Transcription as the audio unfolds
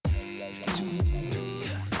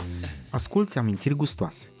Asculți Amintiri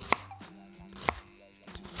gustoase,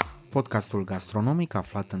 podcastul gastronomic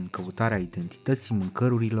aflat în căutarea identității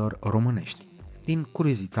mâncărurilor românești, din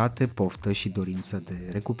curiozitate, poftă și dorință de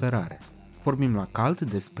recuperare. Vorbim la cald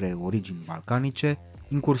despre origini balcanice,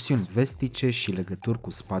 incursiuni vestice și legături cu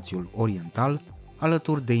spațiul oriental,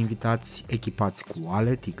 alături de invitați echipați cu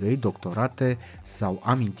oale, tigăi, doctorate sau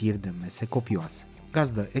amintiri de mese copioase.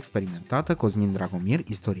 Gazdă experimentată, Cosmin Dragomir,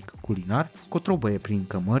 istoric culinar, cotrobăie prin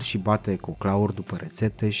cămări și bate coclauri după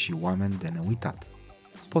rețete și oameni de neuitat.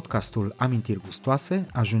 Podcastul Amintiri gustoase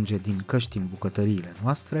ajunge din căști în bucătăriile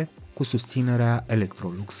noastre cu susținerea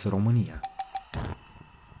Electrolux România.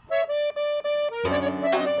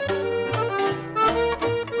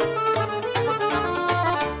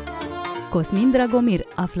 Cosmin Dragomir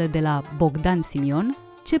află de la Bogdan Simion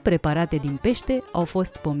ce preparate din pește au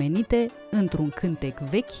fost pomenite într-un cântec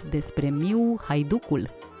vechi despre Miu Haiducul.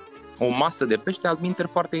 O masă de pește altminteri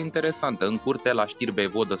foarte interesantă. În curte la știrbe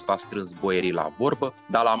vodă s-a strâns boierii la vorbă,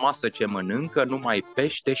 dar la masă ce mănâncă numai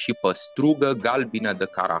pește și păstrugă, galbină de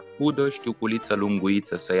caracudă, știuculiță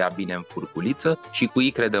lunguiță să ia bine în furculiță și cu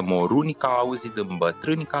icre de moruni ca auzit în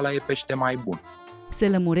bătrâni ca la e pește mai bun. Se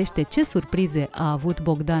lămurește ce surprize a avut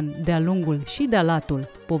Bogdan de-a lungul și de-a latul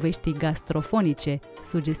poveștii gastrofonice,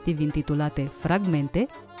 sugestiv intitulate Fragmente,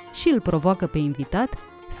 și îl provoacă pe invitat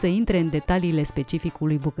să intre în detaliile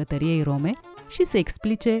specificului bucătăriei rome și să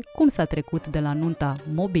explice cum s-a trecut de la nunta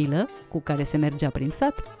mobilă, cu care se mergea prin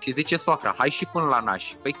sat. Și zice soacra, hai și până la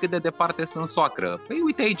naș. Păi cât de departe sunt soacră? Păi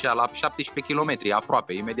uite aici, la 17 km,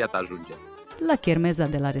 aproape, imediat ajunge. La chermeza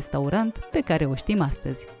de la restaurant, pe care o știm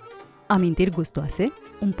astăzi. Amintiri gustoase,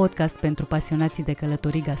 un podcast pentru pasionații de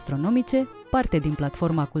călătorii gastronomice, parte din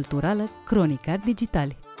platforma culturală Cronicar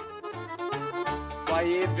Digitali.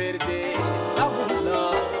 Foaie verde, sabula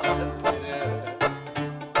astră.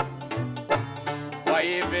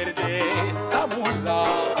 Foaie verde, sabula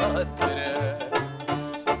astră.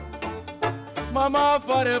 Mama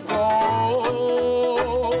fără boși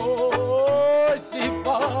și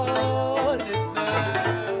farsă.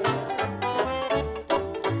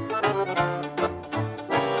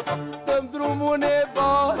 Dăm drumul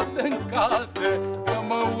nevastă în casă, că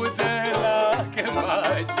mă udă la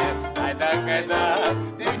cămașă. Hai dacă da,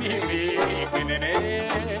 de nimic, nene.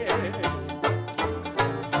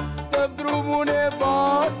 Dăm drumul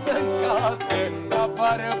nevastă în casă,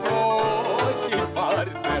 afară boși și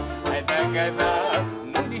farsă. Hai dacă da,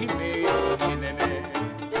 nu nimic, nene.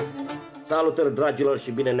 Salutări dragilor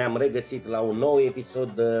și bine ne-am regăsit la un nou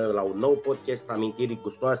episod, la un nou podcast Amintiri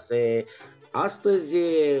gustoase. Astăzi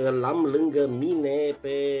l-am lângă mine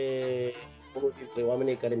pe unul dintre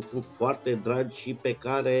oamenii care îmi sunt foarte dragi și pe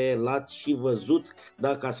care l-ați și văzut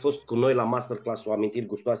dacă ați fost cu noi la masterclass-ul Amintiri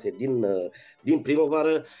gustoase din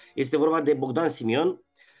primăvară. Este vorba de Bogdan Simion,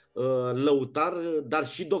 lăutar, dar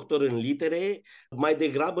și doctor în litere, mai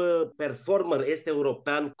degrabă performer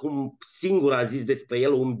est-european, cum singur a zis despre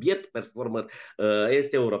el, un biet performer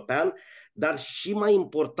est-european, dar și mai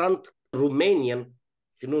important Romanian,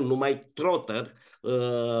 și nu numai trotter,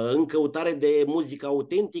 în căutare de muzică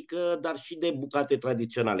autentică, dar și de bucate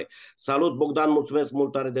tradiționale. Salut, Bogdan, mulțumesc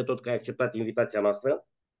mult tare de tot că ai acceptat invitația noastră.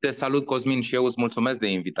 Te salut, Cosmin, și eu îți mulțumesc de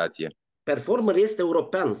invitație. Performer este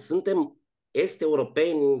european, suntem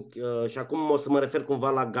est-europeni și acum o să mă refer cumva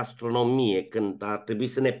la gastronomie, când ar trebui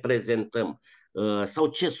să ne prezentăm. Sau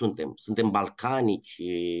ce suntem? Suntem balcanici?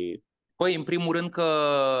 Păi, în primul rând că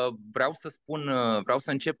vreau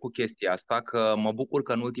să încep cu chestia asta, că mă bucur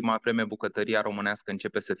că în ultima vreme bucătăria românească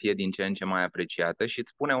începe să fie din ce în ce mai apreciată și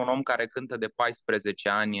îți spune un om care cântă de 14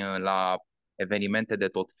 ani la evenimente de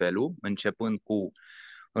tot felul, începând cu,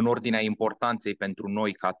 în ordinea importanței pentru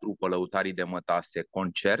noi ca trupă lăutarii de mătase,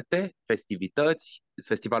 concerte, festivități,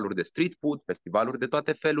 festivaluri de street food, festivaluri de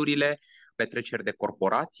toate felurile, petreceri de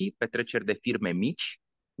corporații, petreceri de firme mici,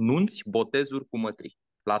 nunți, botezuri cu mătrii.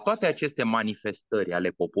 La toate aceste manifestări ale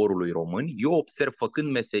poporului român, eu observ,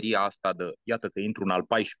 făcând meseria asta de, iată că intru în al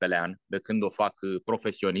 14-lea an, de când o fac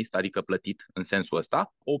profesionist, adică plătit în sensul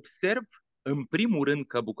ăsta, observ în primul rând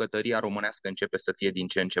că bucătăria românească începe să fie din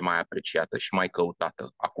ce în ce mai apreciată și mai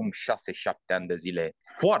căutată. Acum 6-7 ani de zile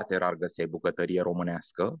foarte rar găseai bucătărie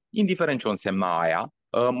românească, indiferent ce o însemna aia.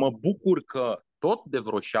 Mă bucur că tot de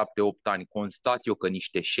vreo 7-8 ani constat eu că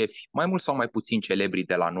niște șefi, mai mult sau mai puțin celebri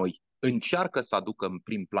de la noi, încearcă să aducă în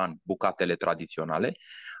prim plan bucatele tradiționale.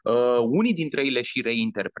 Unii dintre ei le și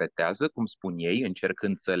reinterpretează, cum spun ei,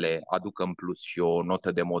 încercând să le aducă în plus și o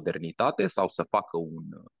notă de modernitate sau să facă un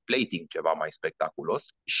plating ceva mai spectaculos.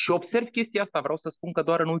 Și observ chestia asta, vreau să spun că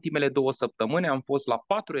doar în ultimele 2 săptămâni am fost la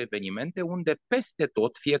 4 evenimente unde peste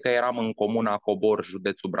tot, fie că eram în comuna Cobor,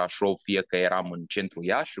 județul Brașov, fie că eram în centrul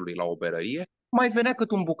Iașiului la o berărie, mai venea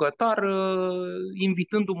cât un bucătar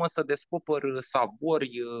invitându-mă să descoper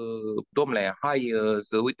savori, domnule, hai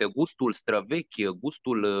să uite gustul străvechi,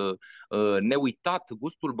 gustul neuitat,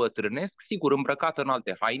 gustul bătrânesc, sigur îmbrăcat în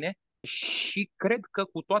alte haine. Și cred că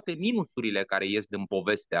cu toate minusurile care ies din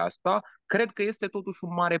povestea asta, cred că este totuși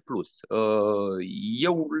un mare plus.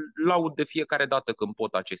 Eu laud de fiecare dată când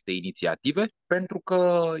pot aceste inițiative, pentru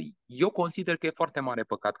că eu consider că e foarte mare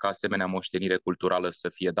păcat ca asemenea moștenire culturală să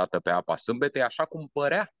fie dată pe apa sâmbetei, așa cum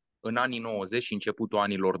părea în anii 90 și începutul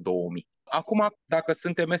anilor 2000. Acum, dacă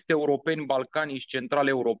suntem est-europeni, balcanici,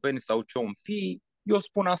 central-europeni sau ce-om fi, eu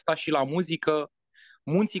spun asta și la muzică.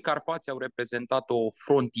 Munții Carpați au reprezentat o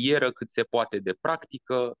frontieră cât se poate de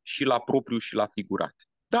practică și la propriu și la figurat.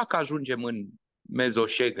 Dacă ajungem în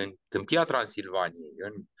Mezoșeg, în Câmpia Transilvaniei,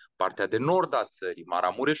 în partea de nord a țării,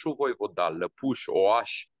 Maramureșul Voivodal, Lăpuș,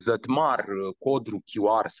 Oaș, Zătmar, Codru,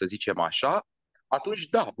 Chioar, să zicem așa, atunci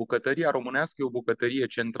da, bucătăria românească e o bucătărie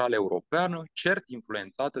centrală europeană, cert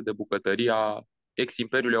influențată de bucătăria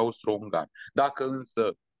ex-imperiului austro-ungar. Dacă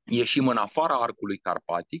însă ieșim în afara arcului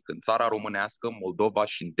carpatic, în țara românească, în Moldova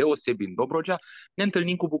și îndeosebi în Dobrogea, ne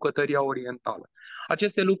întâlnim cu bucătăria orientală.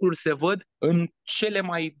 Aceste lucruri se văd în cele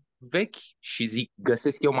mai vechi și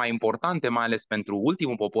găsesc eu mai importante, mai ales pentru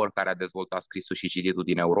ultimul popor care a dezvoltat scrisul și cititul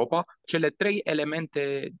din Europa, cele 3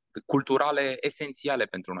 elemente culturale esențiale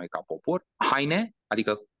pentru noi ca popor: haine,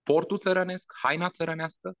 adică portul țărănesc, haina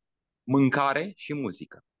țărănească, mâncare și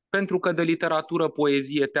muzică. Pentru că de literatură,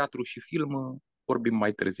 poezie, teatru și film vorbim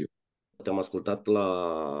mai târziu. Te-am ascultat la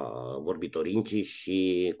vorbitorincii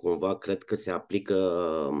și cumva cred că se aplică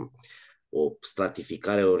o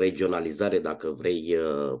stratificare, o regionalizare, dacă vrei,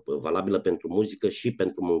 valabilă pentru muzică și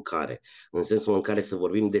pentru mâncare, în sensul în care să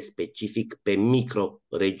vorbim de specific pe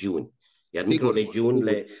microregiuni. Iar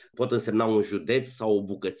microregiunile pot însemna un județ sau o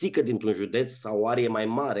bucățică dintr-un județ sau o arie mai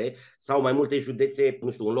mare sau mai multe județe,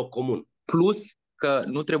 nu știu, un loc comun. Plus că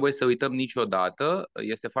nu trebuie să uităm niciodată,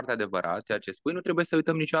 este foarte adevărat ceea ce spui, nu trebuie să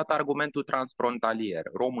uităm niciodată argumentul transfrontalier.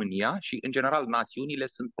 România și, în general, națiunile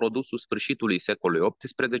sunt produsul sfârșitului secolului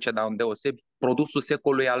XVIII, dar îndeosebi produsul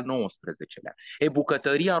secolului al XIX-lea.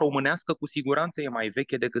 Bucătăria românească cu siguranță e mai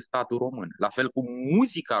veche decât statul român. La fel cum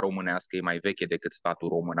muzica românească e mai veche decât statul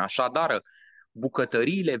român. Așadar,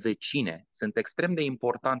 bucătăriile vecine sunt extrem de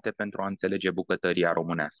importante pentru a înțelege bucătăria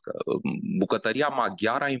românească. Bucătăria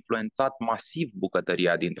maghiară a influențat masiv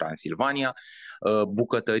bucătăria din Transilvania,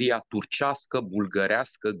 bucătăria turcească,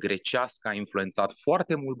 bulgărească, grecească a influențat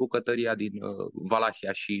foarte mult bucătăria din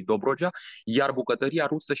Valahia și Dobrogea, iar bucătăria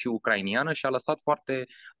rusă și ucrainiană și-a lăsat foarte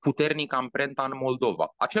puternic amprenta în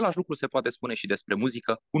Moldova. Același lucru se poate spune și despre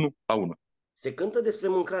muzică, 1 la 1. Se cântă despre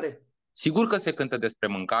mâncare? Sigur că se cântă despre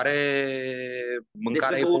mâncare.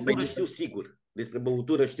 Despre băutură știu sigur. Despre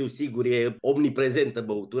băutură știu sigur, e omniprezentă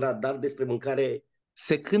băutura, dar despre mâncare...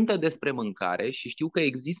 Se cântă despre mâncare și știu că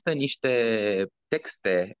există niște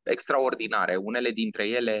texte extraordinare, unele dintre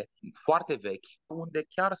ele foarte vechi, unde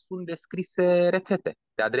chiar sunt descrise rețete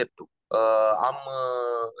de-a dreptul. Am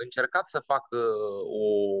încercat să fac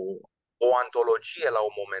o antologie la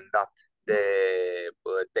un moment dat de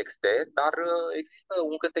texte, dar există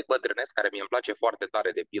un cântec bătrânesc care mie îmi place foarte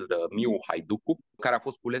tare, de pildă Miu Haiducul, care a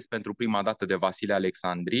fost cules pentru prima dată de Vasile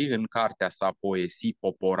Alexandri în cartea sa Poezii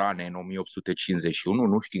poporane în 1851.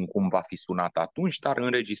 Nu știm cum va fi sunat atunci, dar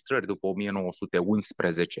înregistrări după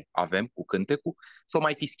 1911 avem cu cântecul. S-a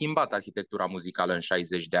mai fi schimbat arhitectura muzicală în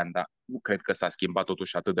 60 de ani, dar nu cred că s-a schimbat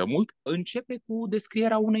totuși atât de mult. Începe cu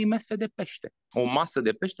descrierea unei mese de pește. O masă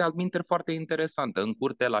de pește, altminteri, foarte interesantă. În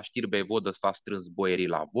curte la știrbe vodă s-a strâns boierii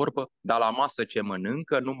la vorbă, dar la masă ce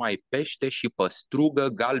mănâncă numai pește și păstrugă,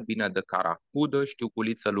 galbină de caracudă,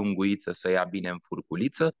 știuculiță lunguiță să ia bine în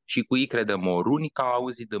furculiță și cu icre de moruni, ca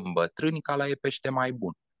auzit din bătrâni, ca la e pește mai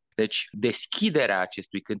bun. Deci deschiderea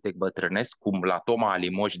acestui cântec bătrânesc, cum la Toma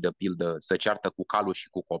Alimoș, de pildă, se ceartă cu calul și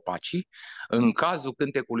cu copacii, în cazul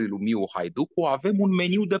cântecului lui Miu Haiducul avem un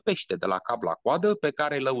meniu de pește de la cap la coadă, pe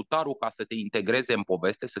care lăutarul, ca să te integreze în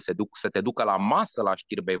poveste, să te ducă la masă la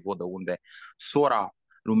știrbe vodă, unde sora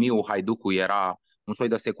lui Miu Haiducul era un soi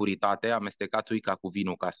de securitate, amestecați uica cu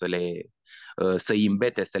vinul ca să-i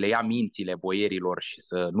îmbete, să le ia mințile boierilor și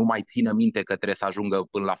să nu mai țină minte că trebuie să ajungă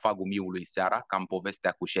până la fagul Miului seara, ca în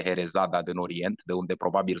povestea cu Șeherezada din Orient, de unde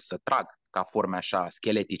probabil să trag ca forme așa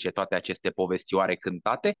scheletice toate aceste povestioare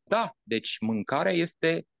cântate. Da, deci mâncarea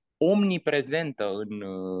este omniprezentă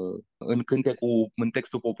în cântecul, în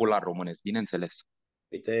textul popular românesc, bineînțeles.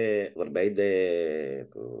 Uite, vorbeai de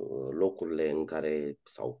locurile în care,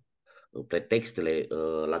 sau pretextele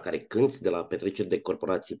la care cânți, de la petreceri de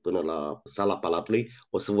corporații până la sala Palatului.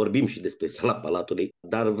 O să vorbim și despre sala Palatului,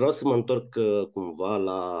 dar vreau să mă întorc cumva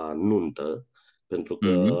la nuntă, pentru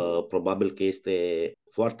că probabil că este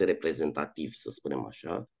foarte reprezentativ, să spunem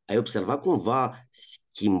așa. Ai observat cumva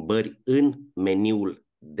schimbări în meniul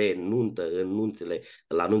de nuntă,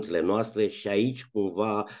 la nunțile noastre? Și aici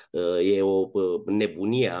cumva e o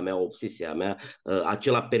nebunie a mea, o obsesie a mea,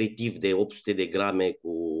 acel aperitiv de 800 de grame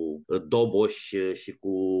cu doboș și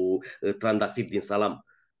cu trandafiri din salam.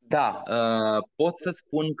 Da, pot să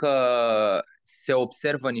spun că se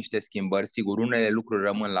observă niște schimbări, sigur, unele lucruri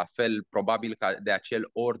rămân la fel, probabil că de acel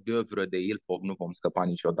hors d'oeuvre de Ilfov nu vom scăpa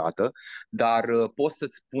niciodată, dar pot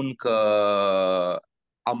să-ți spun că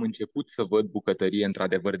am început să văd bucătărie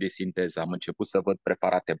într-adevăr de sinteză, am început să văd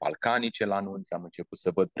preparate balcanice la nunți, am început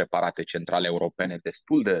să văd preparate centrale europene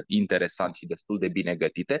destul de interesant și destul de bine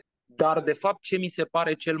gătite, dar de fapt ce mi se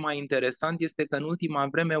pare cel mai interesant este că în ultima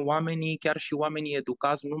vreme oamenii, chiar și oamenii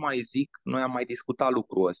educați, nu mai zic, noi am mai discutat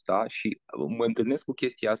lucrul ăsta și mă întâlnesc cu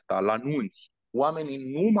chestia asta la nunți,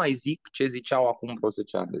 oamenii nu mai zic ce ziceau acum vreo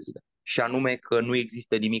 10 ani de zile, și anume că nu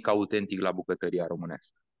există nimic autentic la bucătăria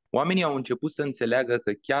românească. Oamenii au început să înțeleagă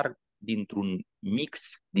că chiar dintr-un mix,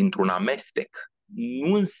 dintr-un amestec,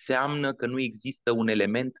 nu înseamnă că nu există un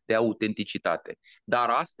element de autenticitate. Dar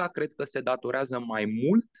asta cred că se datorează mai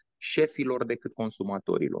mult șefilor decât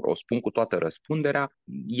consumatorilor. O spun cu toată răspunderea,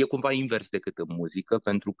 e cumva invers decât în muzică,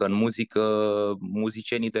 pentru că în muzică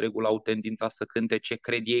muzicienii de regulă au tendința să cânte ce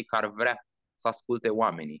cred ei că ar vrea să asculte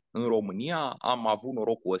oamenii. În România am avut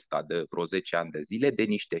norocul ăsta de vreo 10 ani de zile de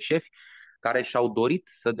niște șefi care și-au dorit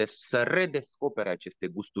să redescopere aceste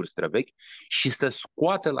gusturi străvechi și să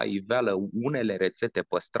scoată la iveală unele rețete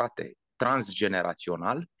păstrate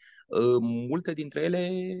transgenerațional, multe dintre ele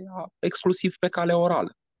exclusiv pe cale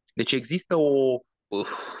orală. Deci există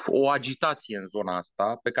o agitație în zona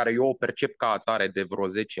asta pe care eu o percep ca atare de vreo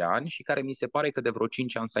 10 ani și care mi se pare că de vreo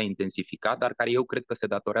 5 ani s-a intensificat, dar care eu cred că se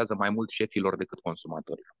datorează mai mult șefilor decât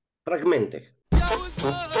consumatorilor. Fragmente.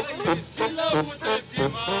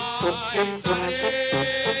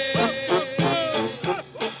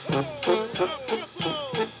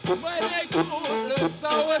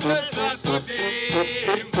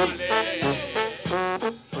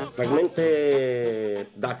 Fragmente,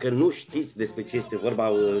 dacă nu știți despre ce este vorba,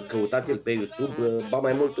 căutați-l pe YouTube. Ba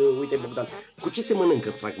mai mult, uite Bogdan, cu ce se mănâncă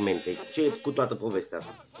Fragmente? Ce cu toată povestea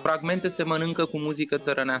asta? Fragmente se mănâncă cu muzică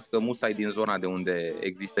țărănească, musai din zona de unde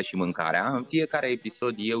există și mâncarea. În fiecare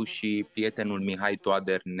episod eu și prietenul Mihai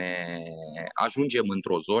Toader ne ajungem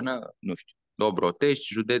într-o zonă, nu știu,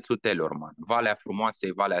 Dobrotești, județul Teleorman, Valea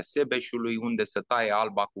Frumoasei, Valea Sebeșului, unde se taie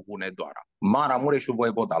alba cu Hunedoara, Maramureșul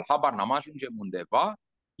Voivodal, habar n-am, ajungem undeva.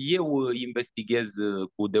 Eu investighez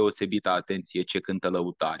cu deosebită atenție ce cântă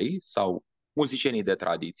lăutarii sau muzicienii de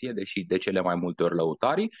tradiție, deși de cele mai multe ori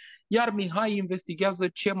lăutarii, iar Mihai investigează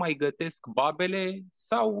ce mai gătesc babele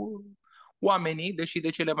sau oamenii, deși de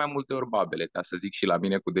cele mai multe ori babele, ca să zic și la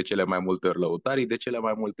mine cu de cele mai multe ori lăutarii, de cele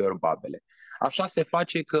mai multe ori babele. Așa se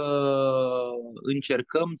face că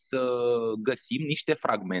încercăm să găsim niște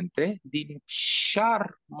fragmente din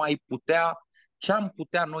ce am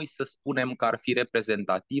putea noi să spunem că ar fi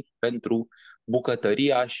reprezentativ pentru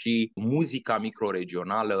bucătăria și muzica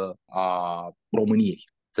microregională a României,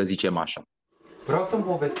 să zicem așa. Vreau să-mi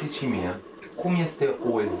povestiți și mie cum este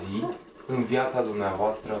o zi în viața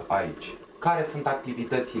dumneavoastră aici. Care sunt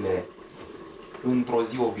activitățile într-o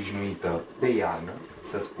zi obișnuită de iarnă,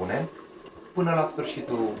 să spunem, până la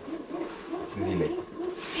sfârșitul zilei.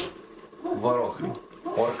 Vă rog,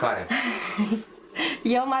 oricare.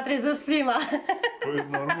 Eu mă trezesc prima. Păi,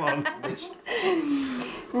 normal. Deci...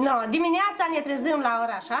 No, dimineața ne trezim la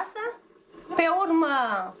ora 6, pe urmă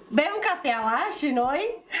bem cafeaua și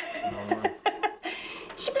noi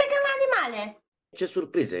și plecăm la animale. Ce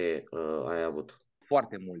surprize ai avut?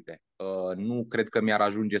 Foarte multe. Nu cred că mi-ar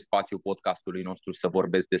ajunge spațiul podcastului nostru să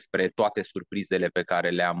vorbesc despre toate surprizele pe care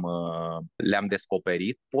le-am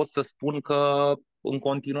descoperit. Pot să spun că în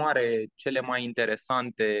continuare cele mai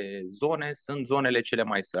interesante zone sunt zonele cele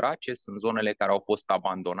mai sărace, sunt zonele care au fost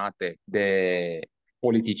abandonate de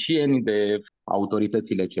politicieni, de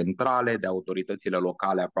autoritățile centrale, de autoritățile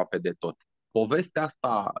locale, aproape de tot. povestea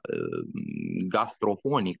asta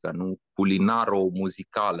gastrofonică, nu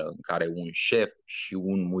culinaro-muzicală, în care un șef și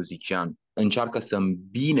un muzician încearcă să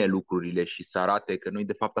îmbine lucrurile și să arate că noi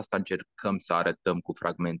de fapt asta încercăm să arătăm cu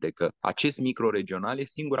Fragmente, că acest microregional e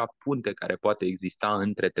singura punte care poate exista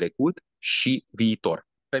între trecut și viitor.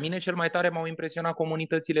 Pe mine cel mai tare m-au impresionat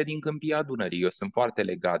comunitățile din Câmpia Dunării. Eu sunt foarte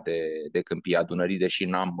legat de Câmpia Dunării, deși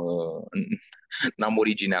n-am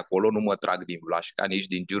origine acolo, nu mă trag din Vlașca, nici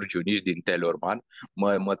din Giurgiu, nici din Teleorman.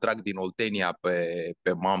 Mă trag din Oltenia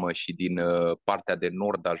pe mamă și din partea de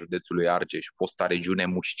nord a județului Argeș, fosta regiune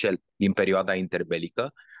Mușcel din perioada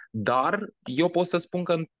interbelică. Dar eu pot să spun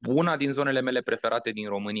că una din zonele mele preferate din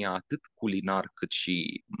România, atât culinar cât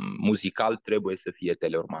și muzical, trebuie să fie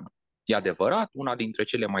Teleormanul. E adevărat, una dintre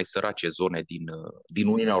cele mai sărace zone din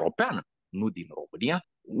Uniunea Europeană, nu din România,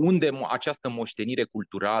 unde această moștenire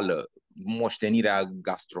culturală, moștenirea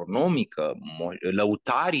gastronomică,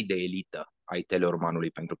 lăutarii de elită ai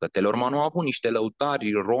Teleormanului, pentru că Teleormanul a avut niște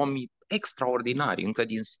lăutari romi extraordinari, încă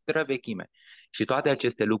din străvechime. Și toate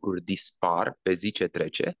aceste lucruri dispar pe zi ce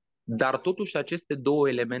trece, dar totuși aceste două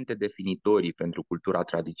elemente definitorii pentru cultura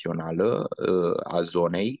tradițională a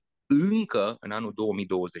zonei, încă în anul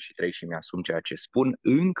 2023, și mi-asum ceea ce spun,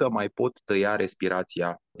 încă mai pot tăia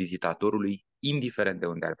respirația vizitatorului, indiferent de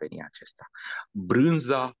unde ar veni acesta.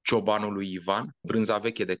 Brânza ciobanului Ivan, brânza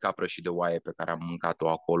veche de capră și de oaie pe care am mâncat-o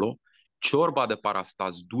acolo, ciorba de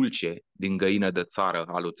parastas dulce din găină de țară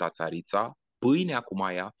a lui Țațarița, pâinea cu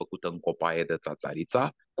maia făcută în copaie de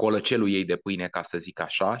Țațarița, colăcelul ei de pâine, ca să zic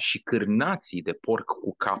așa, și cârnații de porc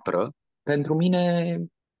cu capră, pentru mine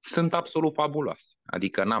sunt absolut fabuloase.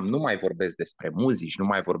 Adică nu mai vorbesc despre muzici, nu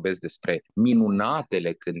mai vorbesc despre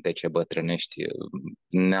minunatele cântece bătrânești.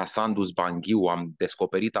 Neasandus Banghiu, am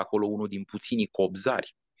descoperit acolo unul din puținii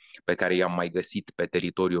cobzari pe care i-am mai găsit pe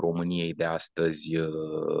teritoriul României de astăzi,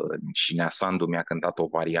 și Neasandu mi-a cântat o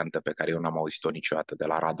variantă pe care eu n-am auzit-o niciodată, de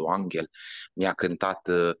la Radu Angel. Mi-a cântat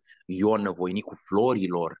Ion Voinicul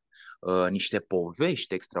Florilor, niște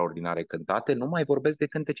povești extraordinare cântate. Nu mai vorbesc de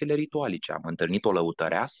cântecele ritualice. Am întâlnit o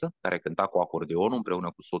lăutăreasă care cânta cu acordeonul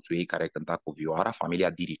împreună cu soțul ei care cânta cu vioara, familia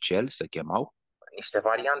Diricel se chemau. Niște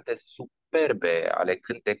variante superbe ale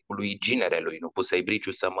cântecului ginerelui, nu pus să-i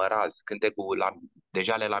briciu să măraz, cântecul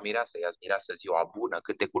deja la mireasă, ia-ți mireasă ziua bună,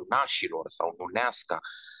 cântecul nașilor sau nuneasca.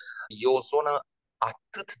 E o zonă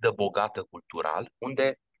atât de bogată cultural,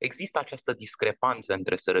 unde există această discrepanță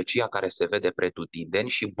între sărăcia care se vede pretutindeni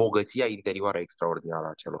și bogăția interioară extraordinară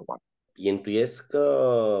a celor oameni. Intuiesc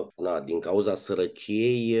că din cauza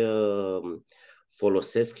sărăciei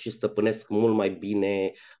folosesc și stăpânesc mult mai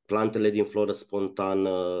bine plantele din floră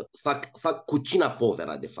spontană, fac cucina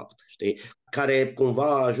povera, de fapt, știi? Care cumva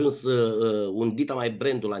a ajuns un dita mai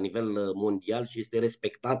brandul la nivel mondial și este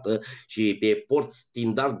respectată și pe port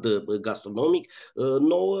standard gastronomic.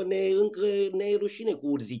 Nouă încă ne e rușine cu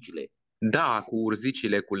urzicile. Da, cu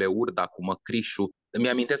urzicile, cu leurda, cu măcrișul. Îmi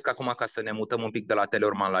amintesc acum, ca să ne mutăm un pic de la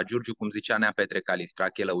Teleorman la Giurgiu, cum zicea Nea Petre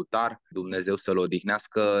Calistrache, lăutar, Dumnezeu să-l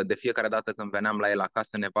odihnească, de fiecare dată când veneam la el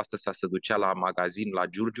acasă, nevastă sa se ducea la magazin la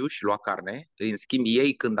Giurgiu și lua carne. În schimb,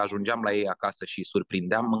 ei, când ajungeam la ei acasă și îi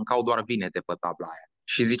surprindeam, mâncau doar vinete pe tabla aia.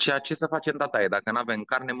 Și zicea, ce să facem data aia, dacă n-avem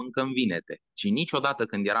carne, mâncăm vinete. Și niciodată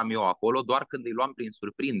când eram eu acolo, doar când îi luam prin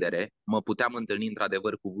surprindere, mă puteam întâlni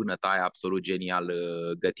într-adevăr cu vânăta aia absolut genial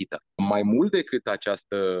gătită. Mai mult decât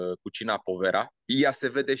această cucina povera, ea se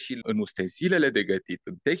vede și în ustensilele de gătit,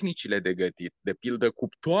 în tehnicile de gătit, de pildă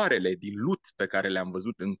cuptoarele din lut pe care le-am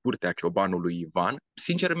văzut în curtea ciobanului Ivan.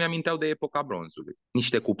 Sincer, mi-aminteau de epoca bronzului.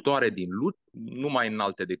 Niște cuptoare din lut, nu mai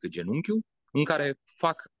înalte decât genunchiul, în care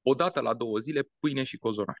fac odată la 2 zile pâine și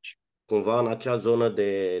cozonaci. Cumva în acea zonă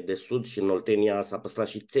de sud și în Oltenia s-a păstrat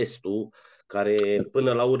și țestul, care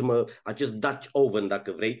până la urmă, acest Dutch oven,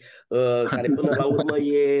 dacă vrei, care până la urmă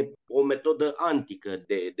e o metodă antică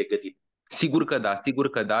de gătit. Sigur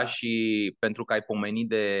că da, și pentru că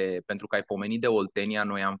ai pomenit de Oltenia,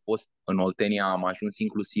 noi am fost în Oltenia, am ajuns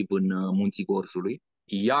inclusiv în Munții Gorjului.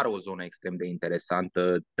 Iar o zonă extrem de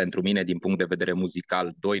interesantă pentru mine din punct de vedere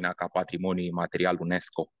muzical. Doina, ca patrimoniu imaterial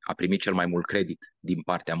UNESCO, a primit cel mai mult credit din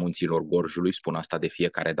partea Munților Gorjului, spun asta de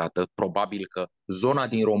fiecare dată. Probabil că zona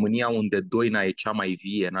din România unde Doina e cea mai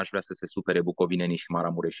vie, n-aș vrea să se supere bucovinenii și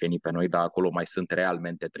maramureșenii pe noi, dar acolo mai sunt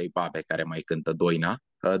realmente 3 babe care mai cântă Doina.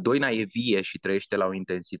 Doina e vie și trăiește la o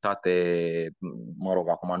intensitate,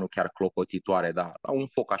 acum nu chiar clocotitoare, dar la un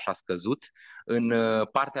foc așa scăzut. În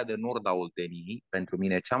partea de nord a Olteniei, pentru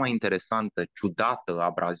mine cea mai interesantă, ciudată,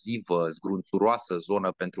 abrazivă, zgrunțuroasă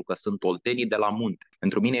zonă, pentru că sunt oltenii de la munte.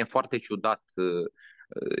 Pentru mine e foarte ciudat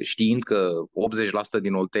știind că 80%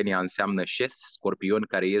 din Oltenia înseamnă șes, scorpioni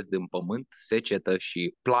care ies din pământ, secetă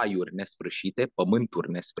și plaiuri nesfârșite,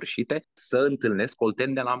 pământuri nesfârșite, să întâlnesc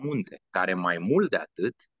olteni de la munte, care mai mult de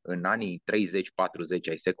atât, în anii 30-40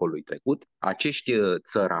 ai secolului trecut, acești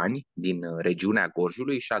țărani din regiunea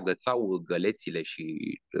Gorjului își agățau gălețile și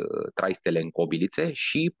traistele în cobilițe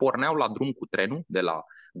și porneau la drum cu trenul de la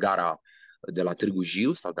gara de la Târgu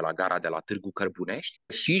Jiu sau de la gara de la Târgu Cărbunești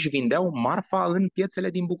și își vindeau marfa în piețele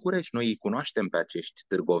din București. Noi îi cunoaștem pe acești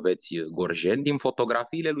târgoveți gorjeni din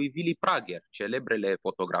fotografiile lui Willy Prager, celebrele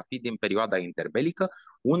fotografii din perioada interbelică,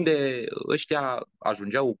 unde ăștia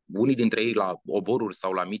ajungeau, unii dintre ei la oboruri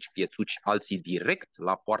sau la mici piețuci, alții direct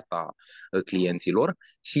la poarta clienților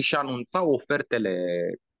și își anunțau ofertele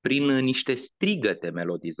prin niște strigăte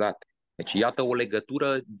melodizate. Deci iată o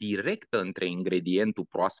legătură directă între ingredientul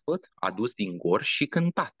proaspăt adus din Gorj și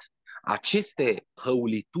cântat. Aceste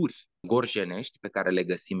hăulituri gorjenești pe care le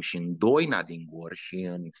găsim și în doina din Gorj, și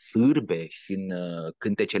în sârbe, și în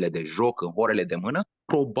cântecele de joc, în horele de mână,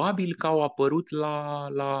 probabil că au apărut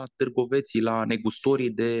la târgoveții, la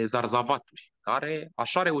negustorii de zarzavaturi, care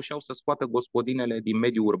așa reușeau să scoată gospodinele din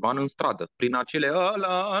mediul urban în stradă, prin acele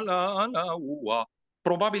ua.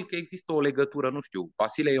 Probabil că există o legătură, nu știu,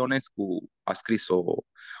 Vasile Ionescu a scris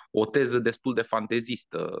o teză destul de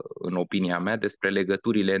fantezistă, în opinia mea, despre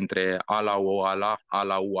legăturile între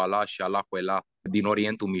Ala și Alahuela din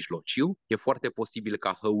Orientul Mijlociu. E foarte posibil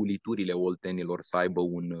ca hăuliturile oltenilor să aibă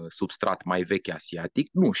un substrat mai vechi asiatic.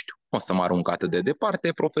 Nu știu, o să mă arunc atât de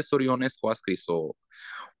departe. Profesor Ionescu a scris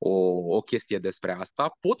o chestie despre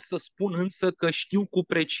asta. Pot să spun însă că știu cu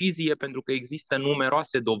precizie, pentru că există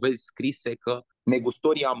numeroase dovezi scrise, că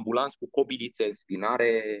negustorii ambulanți cu cobilițe în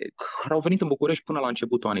spinare, care au venit în București până la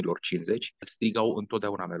începutul anilor 50, strigau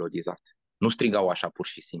întotdeauna melodizat. Nu strigau așa pur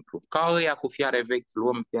și simplu. Ca ăia cu fiare vechi,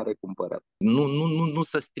 luăm fiare cumpărăt. Nu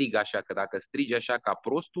să strigă așa, că dacă strigi așa ca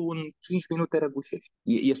prostul, în 5 minute răgușești.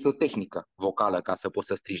 Este o tehnică vocală ca să poți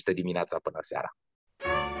să strigi de dimineața până seara.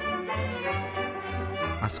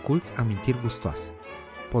 Asculți Amintiri gustoase,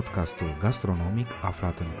 podcastul gastronomic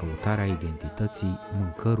aflat în căutarea identității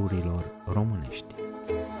mâncărurilor românești.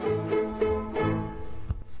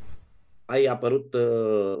 Ai apărut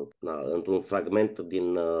într-un fragment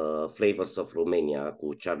din Flavors of Romania cu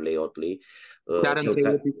Charlie Otley. Chiar în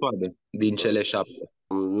 3 episoade din cele 7.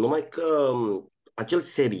 Numai că acel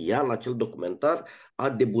serial, acel documentar a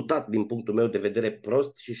debutat din punctul meu de vedere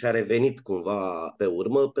prost și și-a revenit cumva pe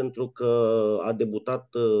urmă, pentru că a debutat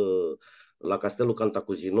la Castelul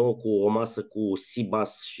Cantacuzino cu o masă cu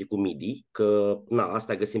sibas și cu midi, că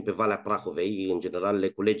asta găsim pe Valea Prahovei, în general le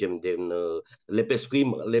culegem,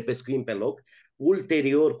 le pescuim pe loc.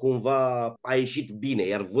 Ulterior cumva a ieșit bine,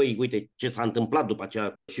 iar voi, uite ce s-a întâmplat după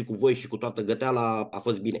aceea și cu voi și cu toată găteala, a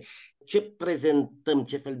fost bine. Ce prezentăm,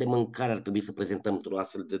 ce fel de mâncare ar trebui să prezentăm într-un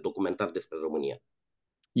astfel de documentar despre România?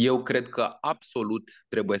 Eu cred că absolut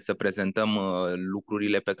trebuie să prezentăm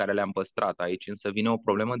lucrurile pe care le-am păstrat aici, însă vine o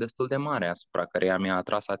problemă destul de mare asupra căreia mi-a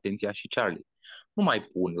atras atenția și Charlie. Nu mai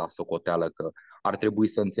pun la socoteală că ar trebui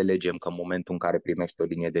să înțelegem că în momentul în care primești o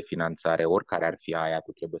linie de finanțare, oricare ar fi aia,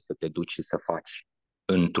 tu trebuie să te duci și să faci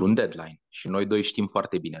într-un deadline. Și noi doi știm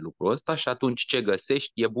foarte bine lucrul ăsta și atunci ce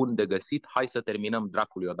găsești e bun de găsit, hai să terminăm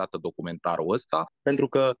dracului odată documentarul ăsta, pentru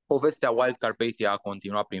că povestea Wild Carpathia a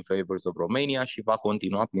continuat prin Flavors of Romania și va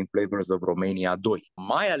continua prin Flavors of Romania 2.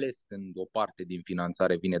 Mai ales când o parte din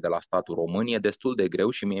finanțare vine de la statul român, e destul de greu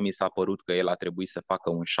și mie mi s-a părut că el a trebuit să facă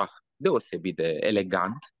un șah deosebit de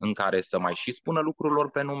elegant, în care să mai și spună lucrurilor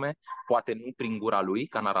pe nume, poate nu prin gura lui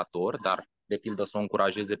ca narator, dar de pildă să o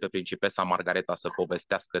încurajeze pe principesa Margareta să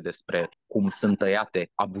povestească despre cum sunt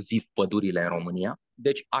tăiate abuziv pădurile în România.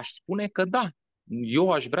 Deci aș spune că da,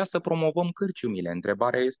 eu aș vrea să promovăm cârciumile.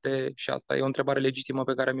 Întrebarea este, și asta e o întrebare legitimă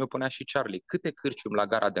pe care mi-o punea și Charlie, câte cârciumi la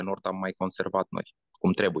Gara de Nord am mai conservat noi,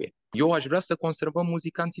 cum trebuie? Eu aș vrea să conservăm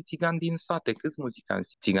muzicanții țigani din sate. Câți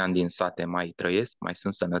muzicanți țigani din sate mai trăiesc, mai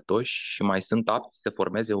sunt sănătoși și mai sunt apți să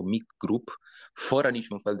formeze un mic grup fără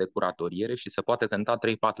niciun fel de curatoriere și să poată cânta 3-4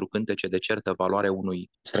 cântece de certă valoare unui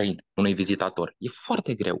străin, unui vizitator? E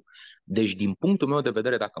foarte greu. Deci, din punctul meu de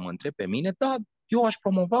vedere, dacă mă întreb pe mine, da, eu aș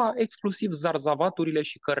promova exclusiv zarzavaturile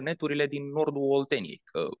și cărneturile din nordul Olteniei,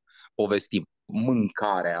 că povestim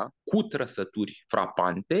mâncarea cu trăsături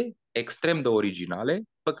frapante, extrem de originale,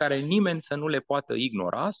 pe care nimeni să nu le poată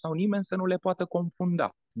ignora sau nimeni să nu le poată confunda.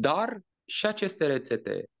 Dar și aceste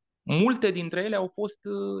rețete, multe dintre ele au fost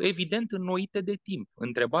evident înnoite de timp.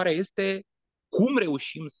 Întrebarea este cum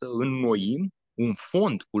reușim să înnoim un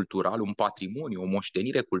fond cultural, un patrimoniu, o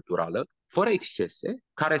moștenire culturală, fără excese,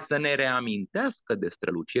 care să ne reamintească de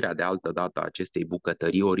strălucirea de altă dată a acestei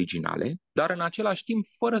bucătării originale, dar în același timp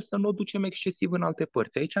fără să nu o ducem excesiv în alte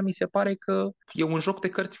părți. Aici mi se pare că e un joc de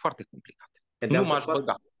cărți foarte complicat. Nu m-aș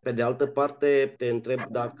băga. Pe de altă parte, te întreb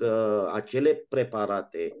dacă acele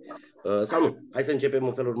preparate, sau nu, hai să începem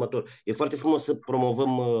în felul următor. E foarte frumos să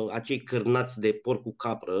promovăm acei cârnați de porc cu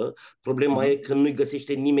capră, problema e că nu-i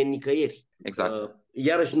găsește nimeni nicăieri. Exact.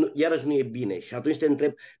 Iarăși nu e bine. Și atunci te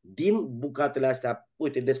întreb, din bucatele astea,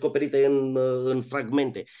 uite, descoperite în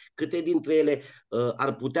fragmente, câte dintre ele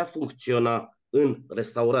ar putea funcționa în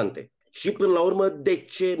restaurante? Și până la urmă, de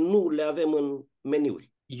ce nu le avem în meniuri?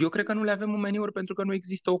 Eu cred că nu le avem în meniuri pentru că nu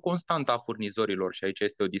există o constantă a furnizorilor și aici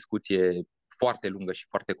este o discuție foarte lungă și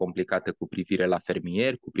foarte complicată cu privire la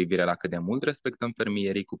fermieri, cu privire la cât de mult respectăm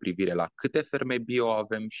fermierii, cu privire la câte ferme bio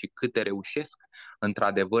avem și câte reușesc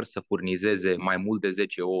într-adevăr să furnizeze mai mult de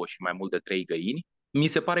 10 ouă și mai mult de 3 găini. Mi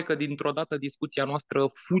se pare că dintr-o dată discuția noastră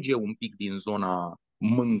fuge un pic din zona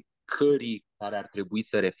mâncării care ar trebui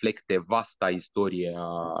să reflecte vasta istorie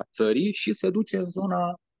a țării și se duce în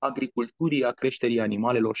zona agriculturii, a creșterii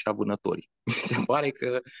animalelor și a vânătorii. Mi se pare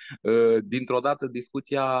că dintr-o dată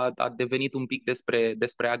discuția a devenit un pic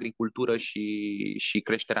despre agricultură și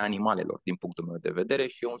creșterea animalelor din punctul meu de vedere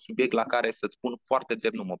și e un subiect la care să-ți spun foarte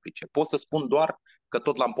drept nu mă pricep. Pot să spun doar că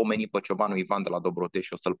tot l-am pomenit pe ciobanul Ivan de la Dobrotești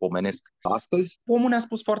și o să-l pomenesc astăzi. Omul ne-a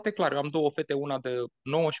spus foarte clar, eu am două fete, una de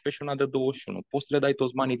 19 și una de 21. Poți să le dai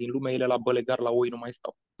toți banii din lume, ele la bălegar, la oi nu mai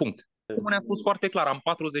stau. Punct. Cum ne-a spus foarte clar, am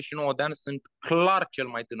 49 de ani, sunt clar cel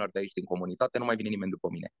mai tânăr de aici din comunitate, nu mai vine nimeni după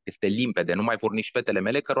mine. Este limpede, nu mai vor nici fetele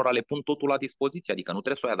mele cărora le pun totul la dispoziție, adică nu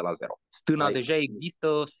trebuie să o ia de la zero. Stâna deja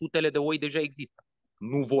există, sutele de oi deja există.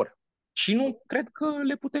 Nu vor. Și nu cred că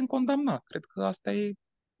le putem condamna. Cred că asta e...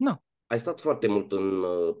 Ai stat foarte mult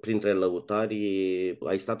printre lăutari,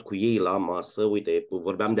 ai stat cu ei la masă, uite,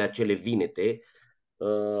 vorbeam de acele vinete.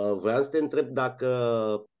 Vreau să te întreb dacă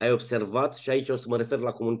ai observat, și aici o să mă refer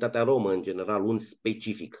la comunitatea romă în general, un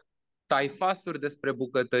specific. Taifasuri despre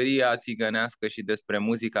bucătăria țigănească și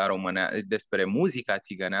despre muzica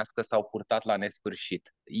țigănească s-au purtat la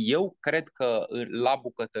nesfârșit. Eu cred că la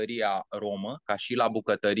bucătăria romă, ca și la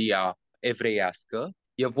bucătăria evreiască,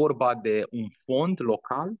 e vorba de un fond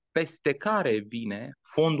local peste care vine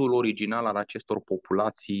fondul original al acestor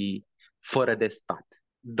populații fără de stat.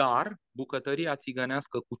 Dar bucătăria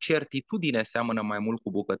țigănească cu certitudine seamănă mai mult cu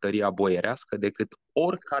bucătăria boierească decât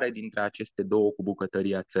oricare dintre aceste două cu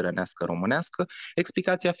bucătăria țărănească românească,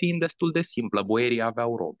 explicația fiind destul de simplă, boierii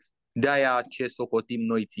aveau robi. De-aia ce socotim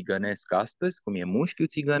noi țigănesc astăzi, cum e mușchiul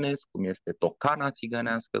țigănesc, cum este tocana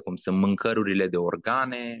țigănească, cum sunt mâncărurile de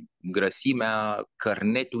organe, grăsimea,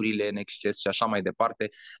 cărneturile în exces și așa mai departe,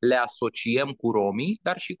 le asociem cu romii,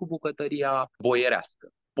 dar și cu bucătăria boierească.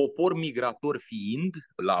 Popor migrator fiind,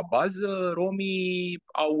 la bază, romii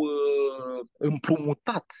au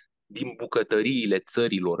împrumutat din bucătăriile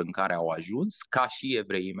țărilor în care au ajuns, ca și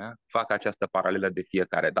evreimea, fac această paralelă de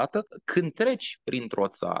fiecare dată. Când treci printr-o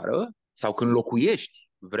țară sau când locuiești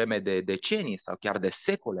vreme de decenii sau chiar de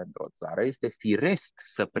secole într-o țară, este firesc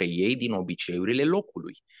să preiei din obiceiurile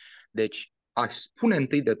locului. Deci, aș spune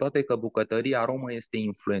întâi de toate că bucătăria romă este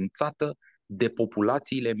influențată de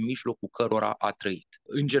populațiile în mijlocul cărora a trăit.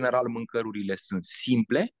 În general, mâncărurile sunt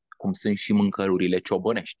simple, cum sunt și mâncărurile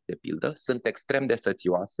ciobănești, de pildă, sunt extrem de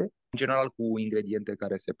sățioase, în general cu ingrediente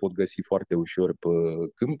care se pot găsi foarte ușor pe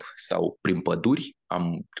câmp sau prin păduri.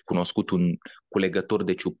 Am cunoscut un culegător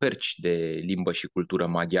de ciuperci de limbă și cultură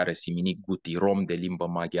maghiară, Siminic Guti, rom de limbă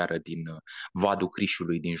maghiară din Vadul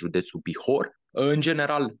Crișului din județul Bihor. În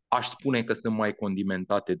general, aș spune că sunt mai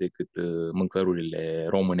condimentate decât mâncărurile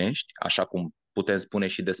românești, așa cum putem spune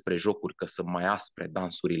și despre jocuri că sunt mai aspre,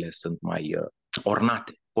 dansurile sunt mai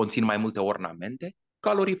ornate, conțin mai multe ornamente,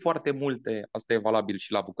 calorii foarte multe, asta e valabil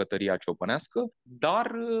și la bucătăria ciobănească,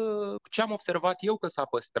 dar ce am observat eu că s-a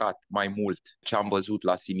păstrat mai mult, ce am văzut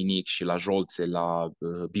la Siminic și la Jolțe, la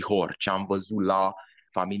Bihor, ce am văzut la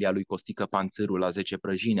familia lui Costică Panțâru la 10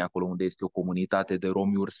 Prăjini, acolo unde este o comunitate de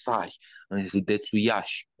romi ursari, în județul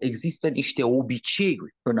Iași. Există niște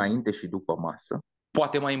obiceiuri înainte și după masă,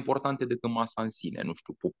 poate mai importante decât masa în sine, nu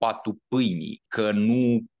știu, pupatul pâinii, că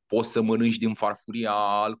nu poți să mănânci din farfuria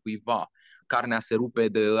altcuiva, carnea se rupe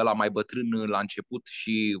de ăla mai bătrân la început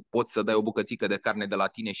și poți să dai o bucățică de carne de la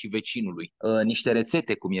tine și vecinului. Niște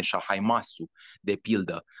rețete, cum e șahaimasul, de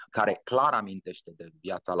pildă, care clar amintește de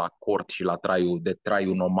viața la cort și la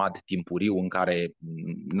traiul nomad timpuriu în care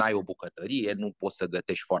n-ai o bucătărie, nu poți să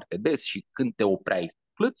gătești foarte des și când te opreai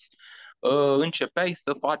plâți, începeai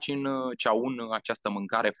să faci în ceaun această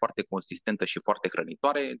mâncare foarte consistentă și foarte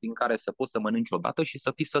hrănitoare, din care să poți să mănânci odată și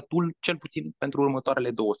să fii sătul cel puțin pentru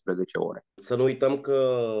următoarele 12 ore. Să nu uităm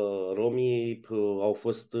că romii au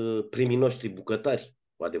fost primii noștri bucătari,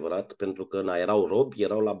 cu adevărat, pentru că erau robi,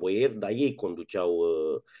 erau la boieri, dar ei conduceau.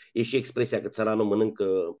 E și expresia că țăranul mănâncă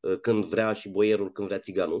când vrea și boierul când vrea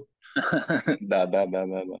țiganul. Da.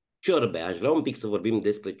 Ciorbe, aș vrea un pic să vorbim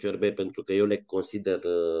despre ciorbe pentru că eu le consider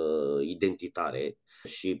identitare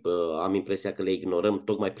și am impresia că le ignorăm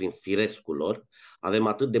tocmai prin firescul lor. Avem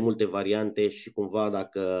atât de multe variante și cumva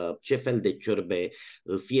dacă ce fel de ciorbe,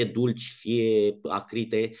 fie dulci, fie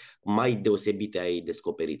acrite, mai deosebite ai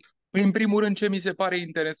descoperit? În primul rând, ce mi se pare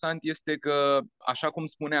interesant este că, așa cum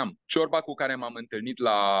spuneam, ciorba cu care m-am întâlnit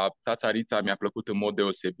la Țațarița mi-a plăcut în mod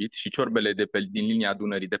deosebit și ciorbele de pe linia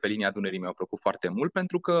Dunării mi-au plăcut foarte mult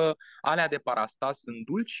pentru că alea de parastas sunt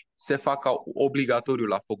dulci, se fac obligatoriu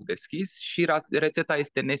la foc deschis și rețeta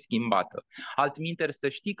este neschimbată. Altminteri, să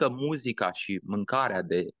știi că muzica și mâncarea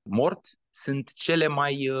de mort sunt cele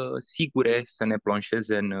mai sigure să ne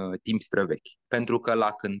plonșeze în timp străvechi. Pentru că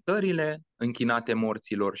la cântările închinate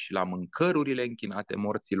morților și la mâncărurile închinate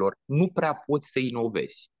morților nu prea poți să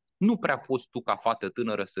inovezi. Nu prea poți tu ca fată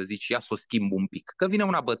tânără să zici ia să o schimb un pic, că vine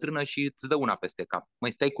una bătrână și îți dă una peste cap.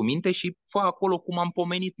 Mai stai cu minte și fă acolo cum am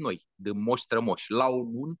pomenit noi, de moși strămoși. La o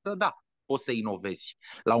nuntă, da, poți să inovezi.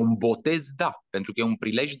 La un botez, da, pentru că e un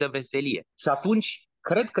prilej de veselie. Și atunci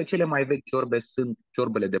cred că cele mai vechi ciorbe sunt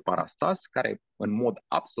ciorbele de parastas, care în mod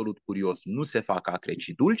absolut curios nu se fac acre,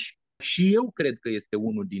 ci dulci. Și eu cred că este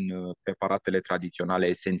unul din preparatele tradiționale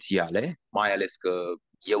esențiale, mai ales că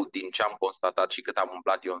eu din ce am constatat și cât am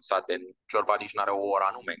umblat eu în sate, ciorba nici nu are o oră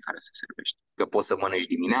anume în care se servește. Că poți să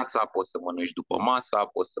mănânci dimineața, poți să mănânci după masa,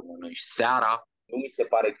 poți să mănânci seara. Nu mi se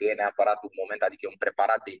pare că e neapărat un moment, adică e un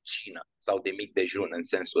preparat de cină sau de mic dejun în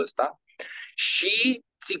sensul ăsta. Și,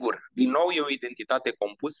 sigur, din nou e o identitate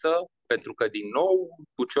compusă, pentru că, din nou,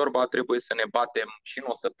 cu ciorba trebuie să ne batem și nu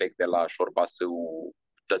o să plec de la șorbasău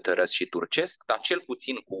tătărăs și turcesc, dar cel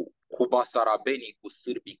puțin cu basarabenii, cu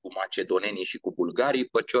sârbii, cu macedonenii și cu bulgarii,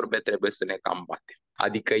 pe ciorbe trebuie să ne cam batem.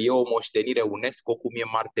 Adică e o moștenire UNESCO cum e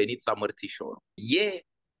martenița mărțișorul. E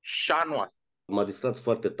șa noastră. M-a distrat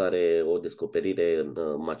foarte tare o descoperire în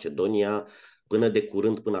Macedonia. Până de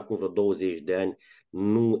curând, până acum vreo 20 de ani,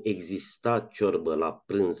 nu exista ciorbă la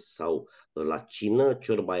prânz sau la cină.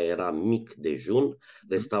 Ciorba era mic dejun.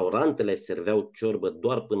 Restaurantele serveau ciorbă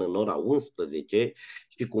doar până în ora 11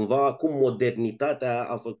 și cumva acum modernitatea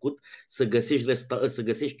a făcut să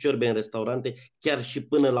găsești ciorbe în restaurante chiar și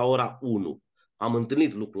până la ora 1. Am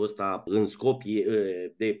întâlnit lucrul ăsta în Skopje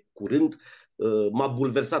de curând. M-a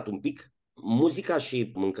bulversat un pic. Muzica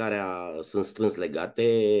și mâncarea sunt strâns legate.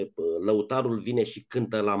 Lăutarul vine și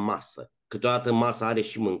cântă la masă. Câteodată masa are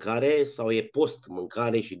și mâncare sau e post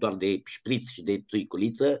mâncare și doar de șpriț și de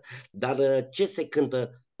țuiculiță. Dar ce se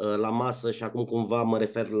cântă la masă, și acum cumva mă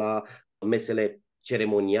refer la mesele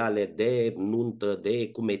ceremoniale de nuntă,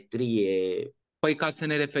 de cumetrie? Păi ca să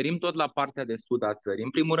ne referim tot la partea de sud a țării, în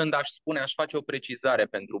primul rând aș face o precizare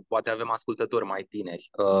pentru, poate avem ascultători mai tineri.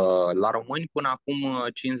 La români până acum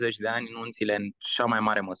 50 de ani nunțile în cea mai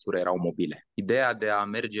mare măsură erau mobile. Ideea de a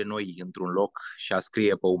merge noi într-un loc și a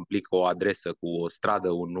scrie pe un plic o adresă cu o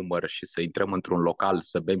stradă, un număr și să intrăm într-un local,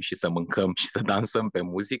 să bem și să mâncăm și să dansăm pe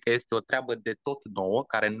muzică este o treabă de tot nouă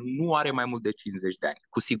care nu are mai mult de 50 de ani,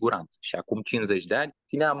 cu siguranță. Și acum 50 de ani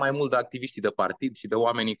ținea mai mult de activiștii de partid și de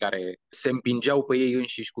oamenii care se împingeau pe ei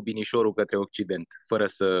înșiși cu binișorul către Occident, fără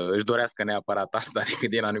să își dorească neapărat asta decât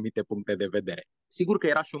din anumite puncte de vedere. Sigur că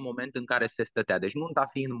era și un moment în care se stătea, deci nunta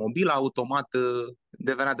fiind mobilă, automat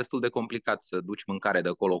devenea destul de complicat să duci mâncare de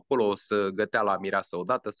acolo-acolo, să gătea la mireasă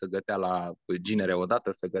odată, să gătea la ginere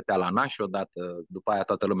odată, să gătea la nași odată, după aia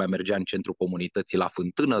toată lumea mergea în centrul comunității la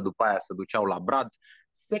fântână, după aia se duceau la brad,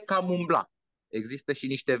 se cam umbla. Există și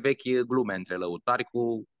niște vechi glume între lăutari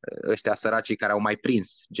cu ăștia săracii care au mai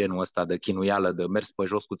prins genul ăsta de chinuială, de mers pe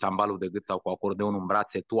jos cu țambalul de gât sau cu acordeonul în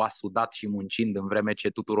brațe, tu asudat și muncind în vreme ce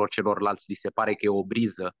tuturor celorlalți li se pare că e o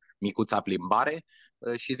briză micuța plimbare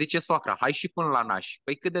și zice soacra, hai și până la naș.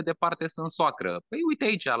 Păi cât de departe sunt soacră? Păi uite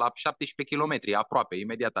aici, la 17 km, aproape,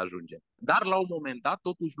 imediat ajunge. Dar la un moment dat,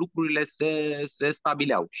 totuși, lucrurile se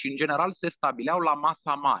stabileau și, în general, se stabileau la